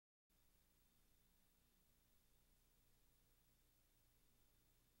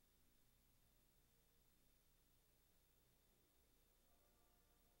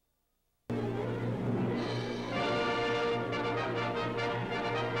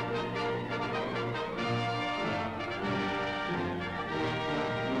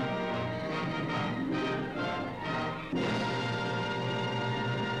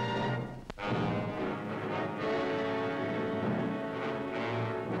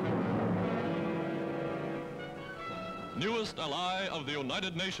newest ally of the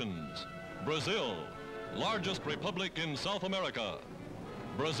United Nations, Brazil, largest republic in South America.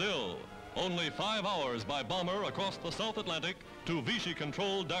 Brazil, only 5 hours by bomber across the South Atlantic to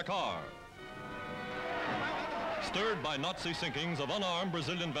Vichy-controlled Dakar. Stirred by Nazi sinkings of unarmed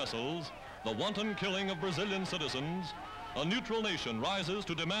Brazilian vessels, the wanton killing of Brazilian citizens, a neutral nation rises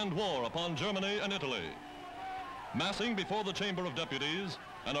to demand war upon Germany and Italy. Massing before the Chamber of Deputies,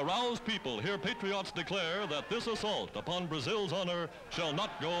 an aroused people hear patriots declare that this assault upon Brazil's honor shall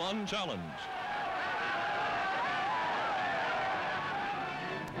not go unchallenged.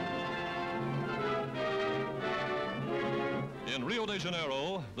 In Rio de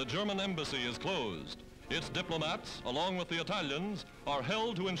Janeiro, the German embassy is closed. Its diplomats, along with the Italians, are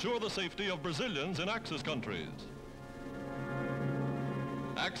held to ensure the safety of Brazilians in Axis countries.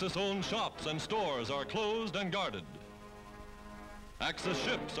 Axis-owned shops and stores are closed and guarded. Axis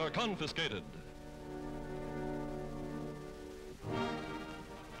ships are confiscated.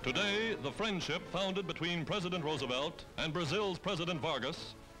 Today, the friendship founded between President Roosevelt and Brazil's President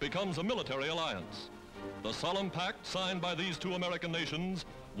Vargas becomes a military alliance. The solemn pact signed by these two American nations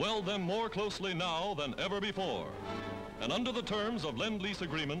weld them more closely now than ever before. And under the terms of Lend-Lease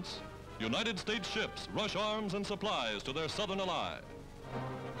agreements, United States ships rush arms and supplies to their southern ally.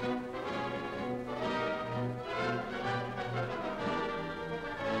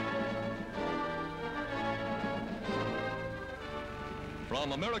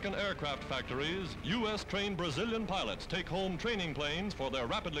 From American aircraft factories, U.S.-trained Brazilian pilots take home training planes for their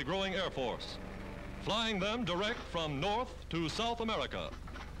rapidly growing Air Force, flying them direct from North to South America.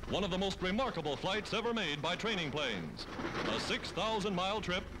 One of the most remarkable flights ever made by training planes, a 6,000-mile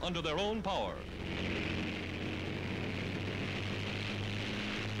trip under their own power.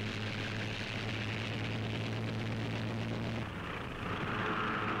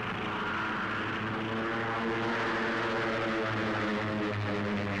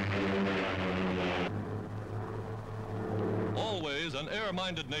 Always an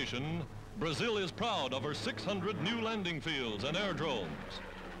air-minded nation, Brazil is proud of her 600 new landing fields and aerodromes.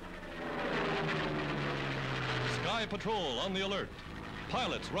 Sky Patrol on the alert.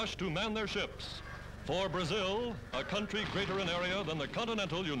 Pilots rush to man their ships. For Brazil, a country greater in area than the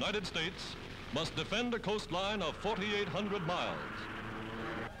continental United States, must defend a coastline of 4,800 miles.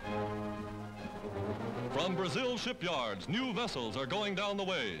 From Brazil shipyards, new vessels are going down the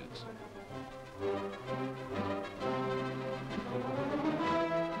ways.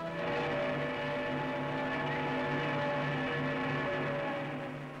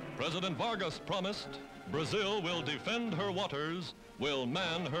 President Vargas promised Brazil will defend her waters, will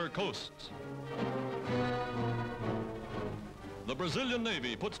man her coasts. The Brazilian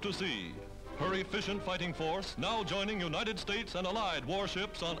Navy puts to sea, her efficient fighting force now joining United States and allied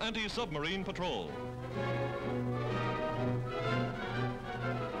warships on anti-submarine patrol.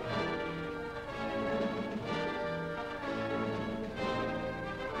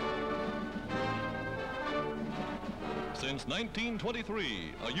 Since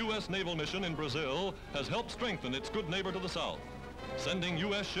 1923, a U.S. naval mission in Brazil has helped strengthen its good neighbor to the south, sending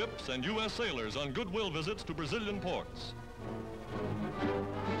U.S. ships and U.S. sailors on goodwill visits to Brazilian ports.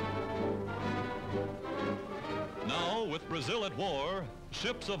 Now, with Brazil at war,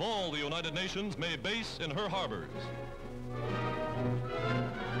 ships of all the United Nations may base in her harbors.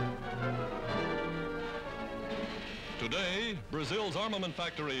 Today, Brazil's armament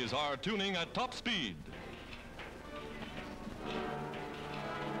factories are tuning at top speed.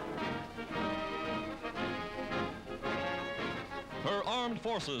 Her armed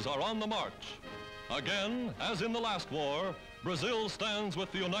forces are on the march. Again, as in the last war, Brazil stands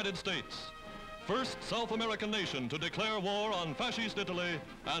with the United States, first South American nation to declare war on fascist Italy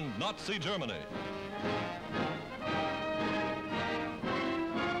and Nazi Germany.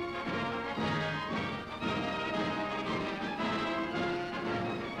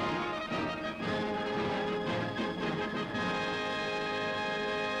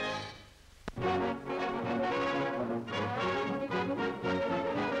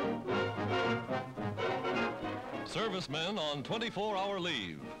 Servicemen on 24-hour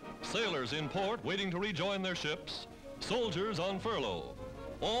leave, sailors in port waiting to rejoin their ships, soldiers on furlough.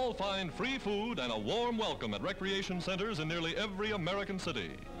 All find free food and a warm welcome at recreation centers in nearly every American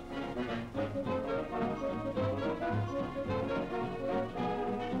city.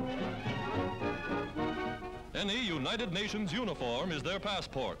 Any United Nations uniform is their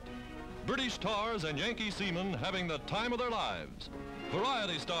passport. British tars and Yankee seamen having the time of their lives.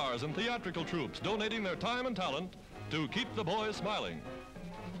 Variety stars and theatrical troupes donating their time and talent to keep the boys smiling.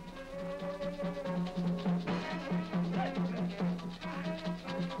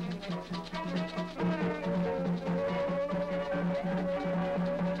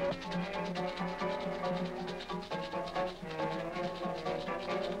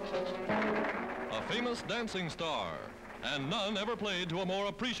 dancing star, and none ever played to a more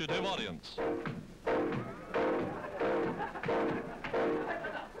appreciative audience.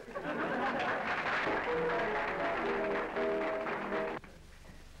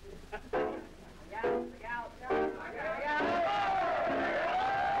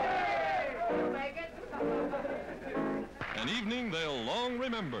 An evening they'll long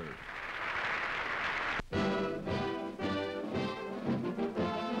remember.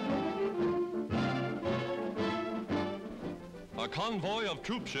 A convoy of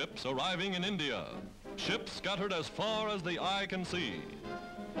troop ships arriving in India. Ships scattered as far as the eye can see.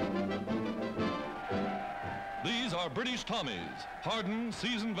 These are British Tommies, hardened,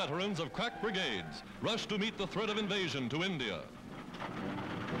 seasoned veterans of crack brigades, rushed to meet the threat of invasion to India.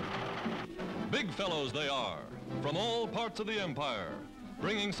 Big fellows they are, from all parts of the empire,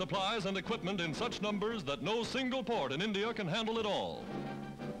 bringing supplies and equipment in such numbers that no single port in India can handle it all.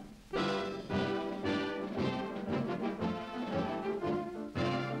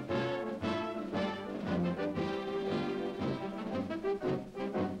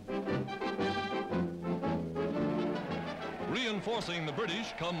 Reinforcing the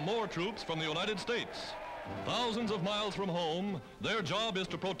British come more troops from the United States. Thousands of miles from home, their job is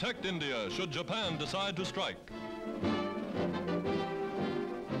to protect India should Japan decide to strike.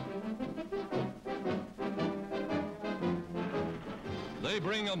 They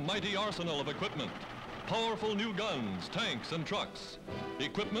bring a mighty arsenal of equipment, powerful new guns, tanks, and trucks,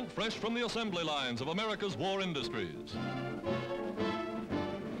 equipment fresh from the assembly lines of America's war industries.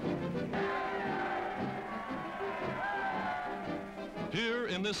 Here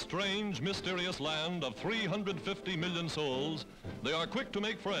in this strange, mysterious land of 350 million souls, they are quick to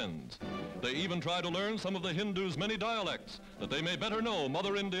make friends. They even try to learn some of the Hindus' many dialects, that they may better know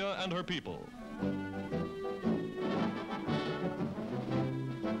Mother India and her people.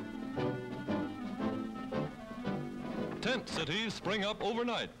 Tent cities spring up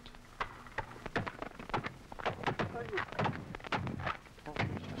overnight.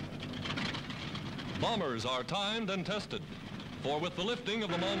 Bombers are timed and tested. For with the lifting of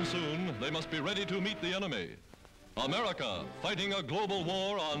the monsoon, they must be ready to meet the enemy. America fighting a global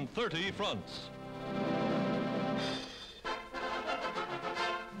war on 30 fronts.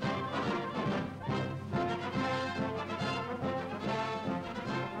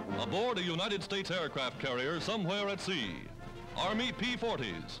 Aboard a United States aircraft carrier somewhere at sea, Army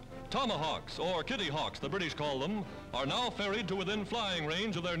P-40s, Tomahawks, or Kitty Hawks the British call them, are now ferried to within flying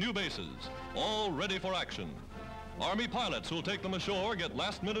range of their new bases, all ready for action. Army pilots who'll take them ashore get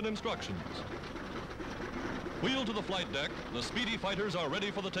last-minute instructions. Wheeled to the flight deck, the speedy fighters are ready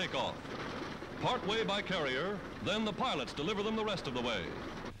for the takeoff. Part way by carrier, then the pilots deliver them the rest of the way.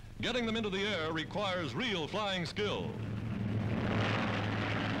 Getting them into the air requires real flying skill.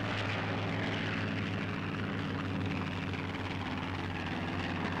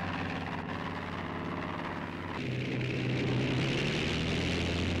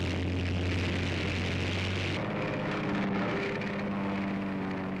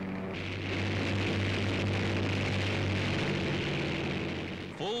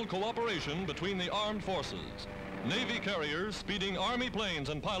 Full cooperation between the armed forces. Navy carriers speeding Army planes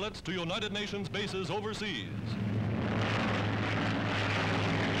and pilots to United Nations bases overseas.